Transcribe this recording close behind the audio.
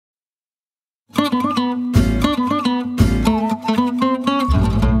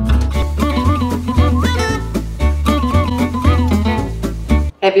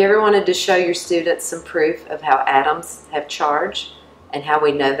Have you ever wanted to show your students some proof of how atoms have charge and how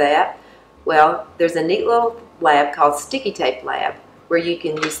we know that? Well, there's a neat little lab called Sticky Tape Lab where you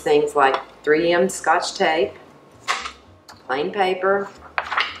can use things like 3M Scotch tape, plain paper,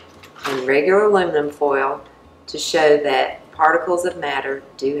 and regular aluminum foil to show that particles of matter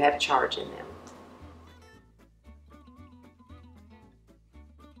do have charge in them.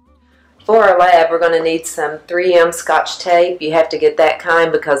 For our lab, we're going to need some 3M Scotch tape. You have to get that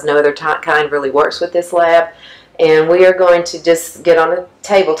kind because no other kind really works with this lab. And we are going to just get on a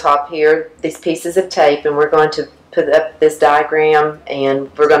tabletop here these pieces of tape, and we're going to put up this diagram,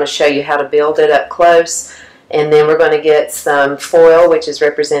 and we're going to show you how to build it up close. And then we're going to get some foil, which is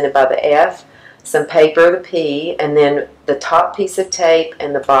represented by the F, some paper, the P, and then the top piece of tape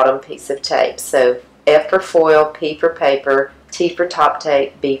and the bottom piece of tape. So F for foil, P for paper, T for top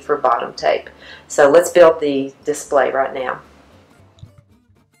tape, B for bottom tape. So let's build the display right now.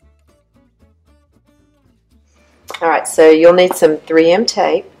 Alright, so you'll need some 3M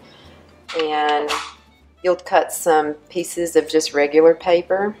tape, and you'll cut some pieces of just regular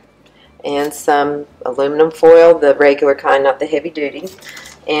paper and some aluminum foil, the regular kind, not the heavy duty.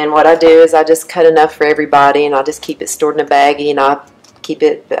 And what I do is I just cut enough for everybody, and I'll just keep it stored in a baggie, and I'll keep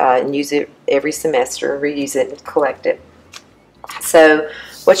it and use it every semester, reuse it and collect it. So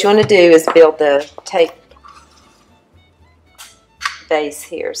what you want to do is build the tape base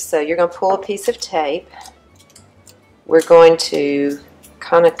here. So you're going to pull a piece of tape. We're going to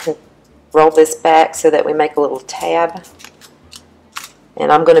kind of roll this back so that we make a little tab.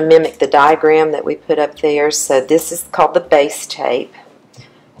 And I'm going to mimic the diagram that we put up there. So this is called the base tape.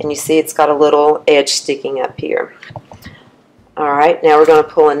 And you see it's got a little edge sticking up here. Alright, now we're going to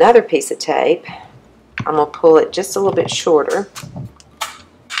pull another piece of tape. I'm going to pull it just a little bit shorter.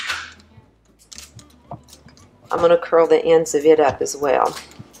 I'm going to curl the ends of it up as well,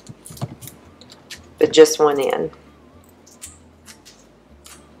 but just one end.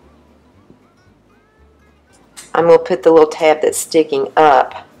 I'm going to put the little tab that's sticking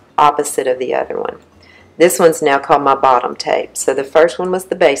up opposite of the other one. This one's now called my bottom tape. So the first one was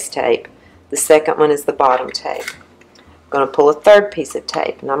the base tape. The second one is the bottom tape. I'm going to pull a third piece of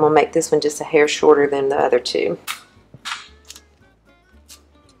tape, and I'm going to make this one just a hair shorter than the other two.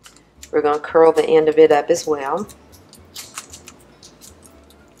 We're going to curl the end of it up as well.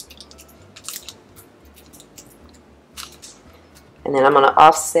 And then I'm going to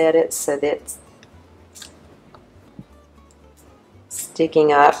offset it so that it's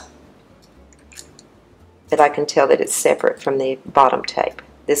sticking up, that I can tell that it's separate from the bottom tape.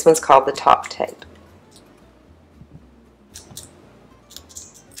 This one's called the top tape.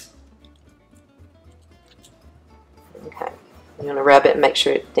 Okay, I'm going to rub it and make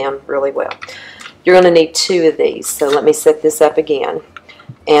sure it's down really well. You're going to need 2 of these, so let me set this up again.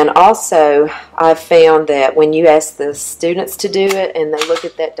 And also, I've found that when you ask the students to do it and they look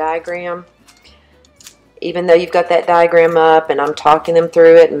at that diagram, even though you've got that diagram up and I'm talking them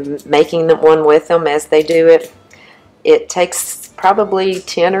through it and making one with them as they do it, it takes probably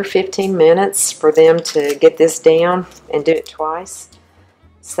 10 or 15 minutes for them to get this down and do it twice.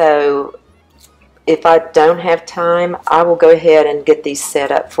 So if I don't have time, I will go ahead and get these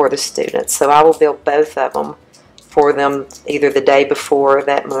set up for the students. So I will build both of them for them either the day before or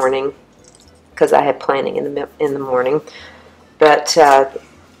that morning, because I had planning in the morning. But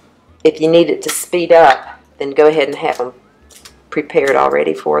if you need it to speed up, then go ahead and have them prepared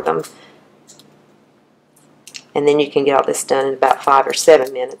already for them. And then you can get all this done in about 5 or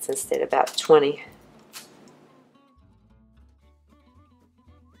 7 minutes instead of about 20.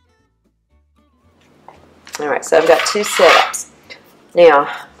 Alright, so I've got 2 setups.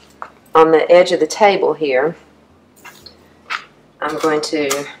 Now, on the edge of the table here, I'm going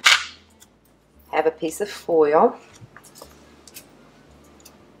to have a piece of foil.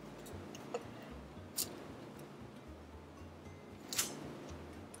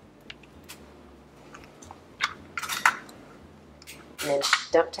 And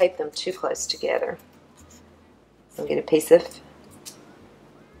don't tape them too close together. I'll get a piece of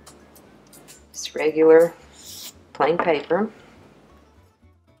just regular plain paper.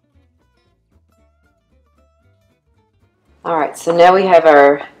 Alright, so now we have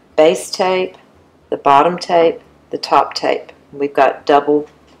our base tape, the bottom tape, the top tape. We've got double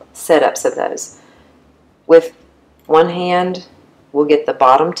setups of those. With one hand, we'll get the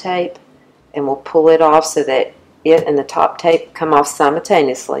bottom tape and we'll pull it off so that it and the top tape come off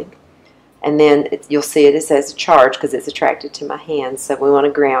simultaneously. And then you'll see it says a charge because it's attracted to my hand, so we want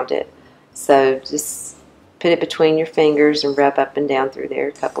to ground it. So just put it between your fingers and rub up and down through there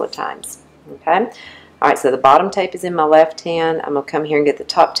a couple of times. Okay? Alright, so the bottom tape is in my left hand. I'm going to come here and get the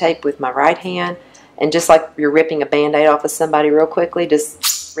top tape with my right hand. And just like you're ripping a Band-Aid off of somebody real quickly,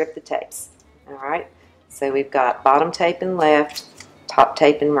 just rip the tapes. Alright, so we've got bottom tape in left, top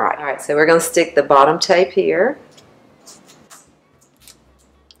tape in right. Alright, so we're going to stick the bottom tape here.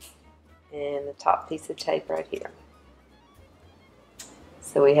 And the top piece of tape right here.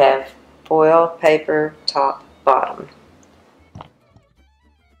 So we have foil, paper, top, bottom.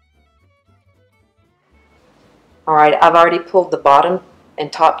 Alright, I've already pulled the bottom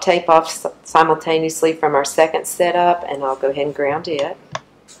and top tape off simultaneously from our second setup, and I'll go ahead and ground it.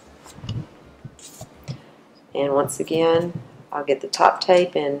 And once again, I'll get the top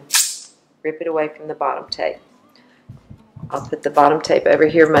tape and rip it away from the bottom tape. I'll put the bottom tape over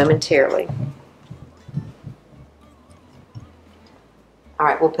here momentarily.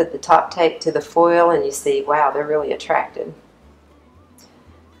 Alright, we'll put the top tape to the foil, and you see, wow, they're really attracted.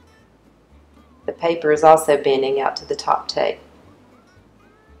 The paper is also bending out to the top tape.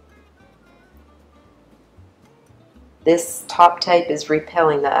 This top tape is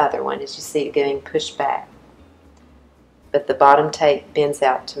repelling the other one, as you see it getting pushed back. But the bottom tape bends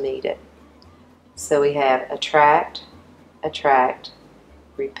out to meet it. So we have attract, attract,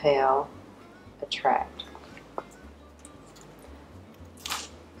 repel, attract.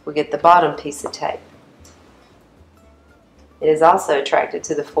 We get the bottom piece of tape. It is also attracted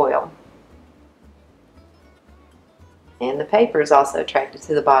to the foil. And the paper is also attracted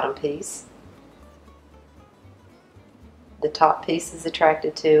to the bottom piece. The top piece is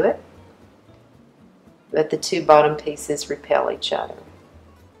attracted to it, but the two bottom pieces repel each other.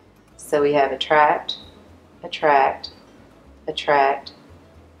 So we have attract, attract, attract,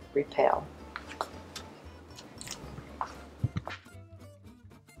 repel.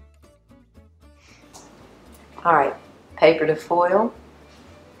 Alright, paper to foil,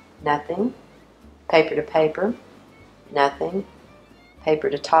 nothing. Paper to paper, nothing.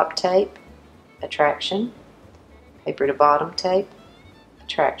 Paper to top tape, attraction. Paper to bottom tape,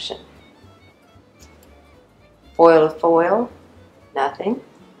 attraction. Foil to foil, nothing.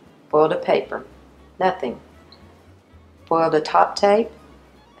 Foil to paper, nothing. Foil to top tape,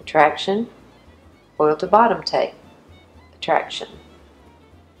 attraction. Foil to bottom tape, attraction.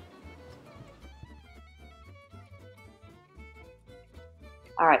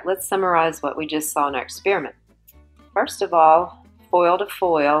 Alright, let's summarize what we just saw in our experiment. First of all, foil to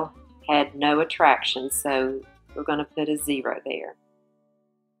foil had no attraction, so we're going to put a 0 there.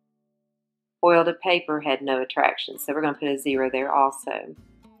 Foil to paper had no attraction, so we're going to put a 0 there also.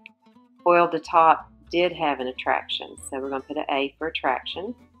 Foil to top did have an attraction, so we're going to put an A for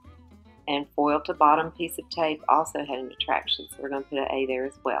attraction. And foil to bottom piece of tape also had an attraction, so we're going to put an A there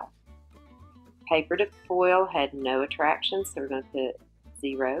as well. Paper to foil had no attraction, so we're going to put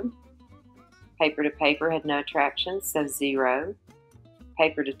 0. Paper to paper had no attraction, so 0.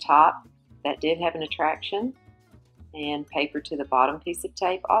 Paper to top, that did have an attraction. And paper to the bottom piece of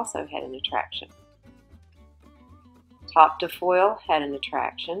tape also had an attraction. Top to foil had an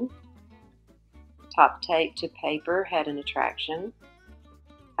attraction. Top tape to paper had an attraction.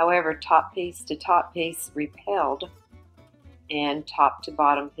 However, top piece to top piece repelled, and top to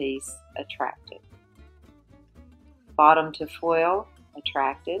bottom piece attracted. Bottom to foil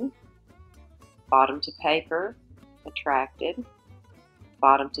attracted. Bottom to paper attracted.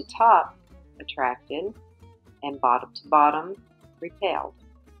 Bottom to top attracted. And bottom to bottom repelled.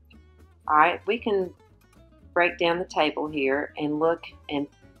 Alright, we can break down the table here and look and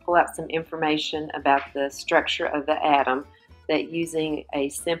pull out some information about the structure of the atom that using a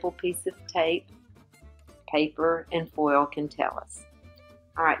simple piece of tape, paper, and foil can tell us.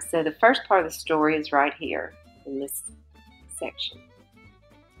 Alright, so the first part of the story is right here in this section.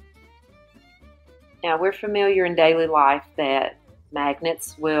 Now, we're familiar in daily life that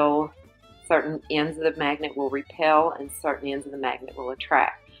magnets will certain ends of the magnet will repel and certain ends of the magnet will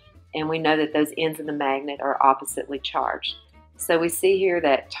attract. And we know that those ends of the magnet are oppositely charged. So we see here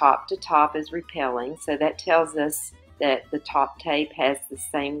that top to top is repelling, so that tells us that the top tape has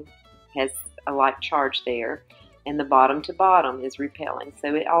a like charge there, and the bottom to bottom is repelling,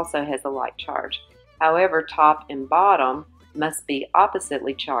 so it also has a like charge. However, top and bottom must be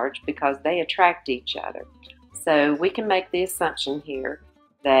oppositely charged because they attract each other. So we can make the assumption here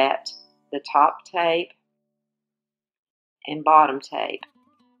that the top tape and bottom tape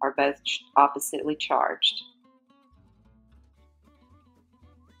are both oppositely charged.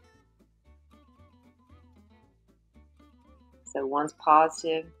 So one's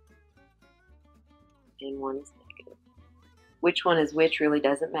positive and one is negative. Which one is which really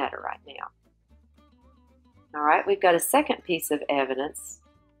doesn't matter right now. Alright, we've got a second piece of evidence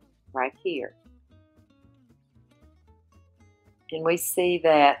right here. And we see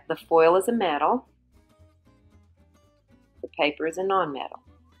that the foil is a metal, the paper is a nonmetal.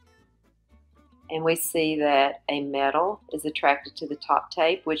 And we see that a metal is attracted to the top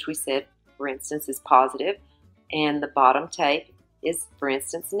tape, which we said, for instance, is positive, and the bottom tape is, for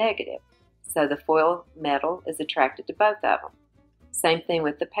instance, negative. So the foil metal is attracted to both of them. Same thing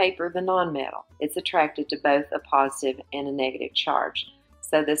with the paper, the nonmetal. It's attracted to both a positive and a negative charge.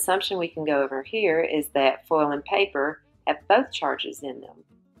 So the assumption we can go over here is that foil and paper have both charges in them.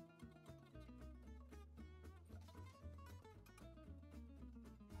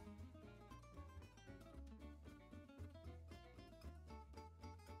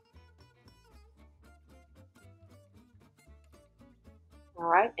 All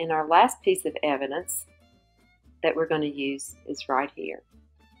right, and our last piece of evidence that we're going to use is right here,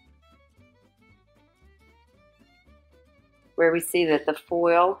 where we see that the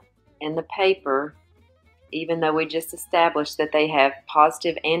foil and the paper, even though we just established that they have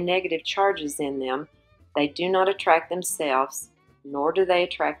positive and negative charges in them, they do not attract themselves, nor do they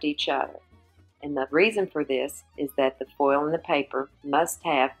attract each other. And the reason for this is that the foil and the paper must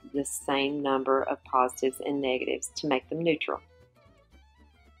have the same number of positives and negatives to make them neutral.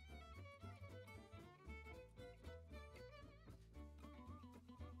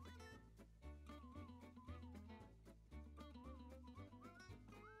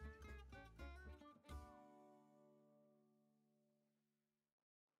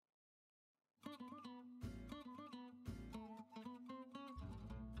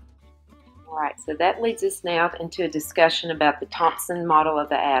 Alright, so that leads us now into a discussion about the Thomson model of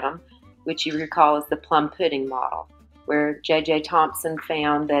the atom, which you recall is the plum pudding model, where J.J. Thomson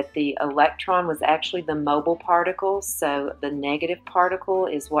found that the electron was actually the mobile particle, so the negative particle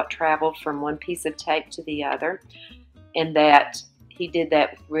is what traveled from one piece of tape to the other, and that he did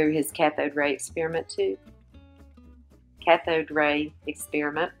that through his cathode ray experiment too.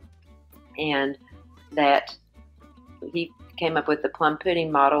 And that he came up with the plum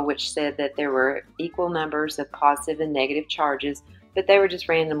pudding model, which said that there were equal numbers of positive and negative charges, but they were just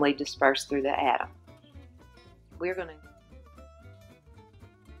randomly dispersed through the atom.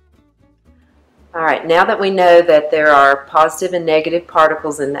 Alright, now that we know that there are positive and negative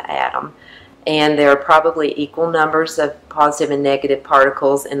particles in the atom, and there are probably equal numbers of positive and negative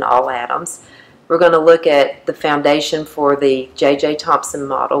particles in all atoms, we're going to look at the foundation for the J.J. Thomson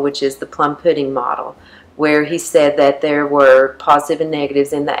model, which is the plum pudding model, where he said that there were positive and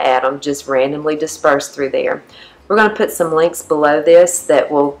negatives in the atom just randomly dispersed through there. We're going to put some links below this that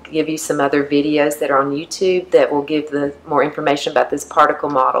will give you some other videos that are on YouTube that will give more information about this particle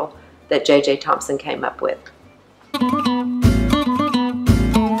model that J.J. Thomson came up with.